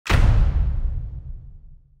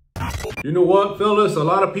You know what, fellas? A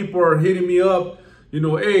lot of people are hitting me up.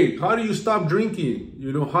 Hey, how do you stop drinking?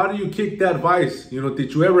 How do you kick that vice?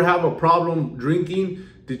 Did you ever have a problem drinking?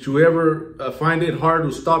 Did you ever find it hard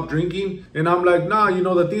to stop drinking? And I'm like, nah,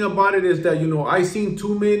 the thing about it is that, I seen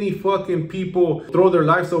too many fucking people throw their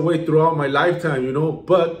lives away throughout my lifetime,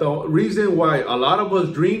 But the reason why a lot of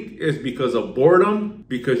us drink is because of boredom,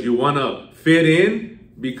 because you want to fit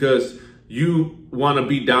in, because you want to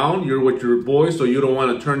be down, you're with your boys, so you don't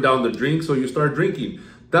want to turn down the drink, so you start drinking.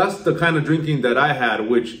 That's the kind of drinking that I had,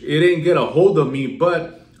 which it didn't get a hold of me,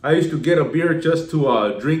 but I used to get a beer just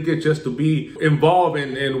to drink it, just to be involved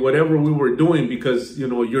in whatever we were doing, because,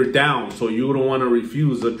 you're down, so you don't want to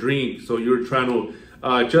refuse a drink. So you're trying to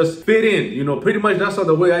just fit in, pretty much that's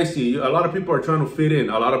the way I see it. A lot of people are trying to fit in.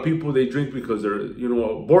 A lot of people, they drink because they're,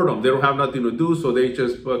 boredom. They don't have nothing to do, so they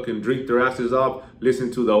just fucking drink their asses off,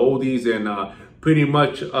 listen to the oldies, and pretty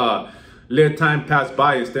much let time pass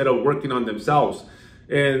by instead of working on themselves.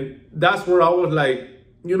 And that's where I was like,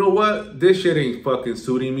 you know what? This shit ain't fucking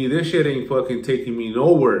suiting me. This shit ain't fucking taking me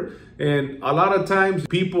nowhere. And a lot of times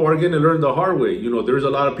people are going to learn the hard way. There's a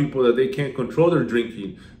lot of people that they can't control their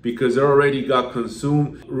drinking because they already got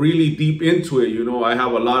consumed really deep into it. I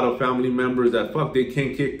have a lot of family members that they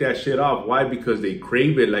can't kick that shit off. Why? Because they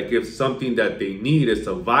crave it. Like it's something that they need. It's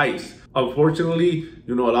a vice. Unfortunately,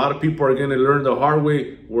 a lot of people are going to learn the hard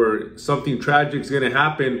way where something tragic is going to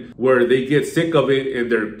happen where they get sick of it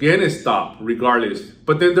and they're going to stop regardless.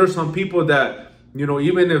 But then there's some people that,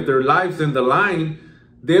 even if their life's in the line,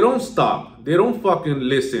 they don't stop. They don't fucking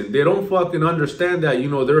listen. They don't fucking understand that,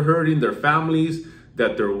 they're hurting their families,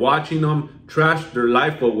 that they're watching them trash their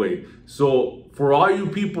life away. So for all you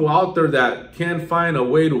people out there that can't find a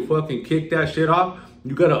way to fucking kick that shit off,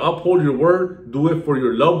 you got to uphold your word. Do it for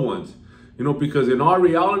your loved ones. Because in our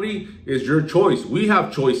reality, it's your choice. We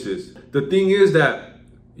have choices. The thing is that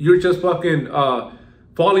you're just fucking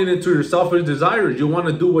falling into your selfish desires. You want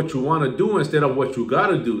to do what you want to do instead of what you got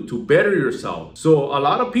to do to better yourself. So a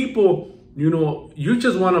lot of people, you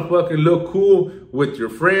just want to fucking look cool with your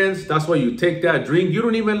friends. That's why you take that drink. You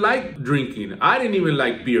don't even like drinking. I didn't even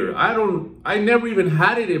like beer. I never even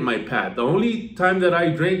had it in my path. The only time that I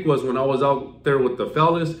drank was when I was out there with the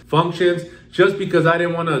fellas, functions, just because I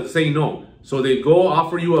didn't want to say no. So they go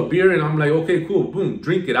offer you a beer and I'm like, okay, cool, boom,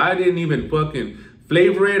 drink it. I didn't even fucking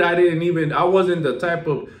flavor it. I wasn't the type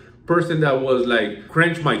of person that was like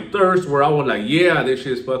quench my thirst where I was like, yeah, this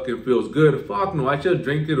shit fucking feels good. Fuck no, I just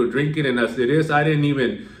drink it and as it is, I didn't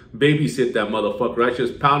even babysit that motherfucker. I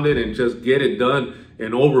just pound it and just get it done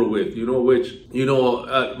and over with, which,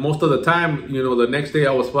 most of the time, the next day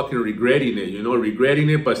I was fucking regretting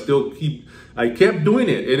it, but still I kept doing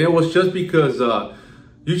it. And it was just because,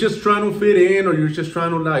 you're just trying to fit in, or you're just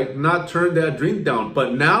trying to like not turn that drink down.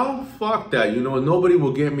 But now, fuck that, nobody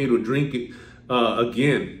will get me to drink it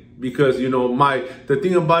again. Because, the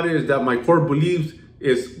thing about it is that my core beliefs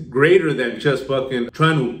is greater than just fucking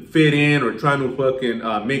trying to fit in or trying to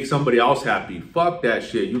fucking make somebody else happy. Fuck that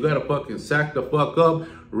shit. You gotta fucking sack the fuck up,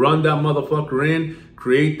 run that motherfucker in,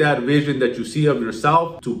 create that vision that you see of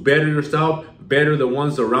yourself to better yourself, better the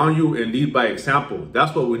ones around you, and lead by example.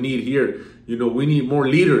 That's what we need here. We need more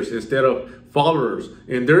leaders instead of followers.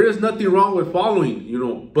 And there is nothing wrong with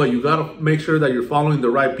following, but you got to make sure that you're following the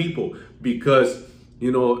right people because,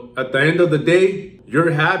 at the end of the day,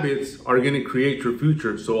 your habits are going to create your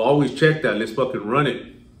future. So always check that. Let's fucking run it.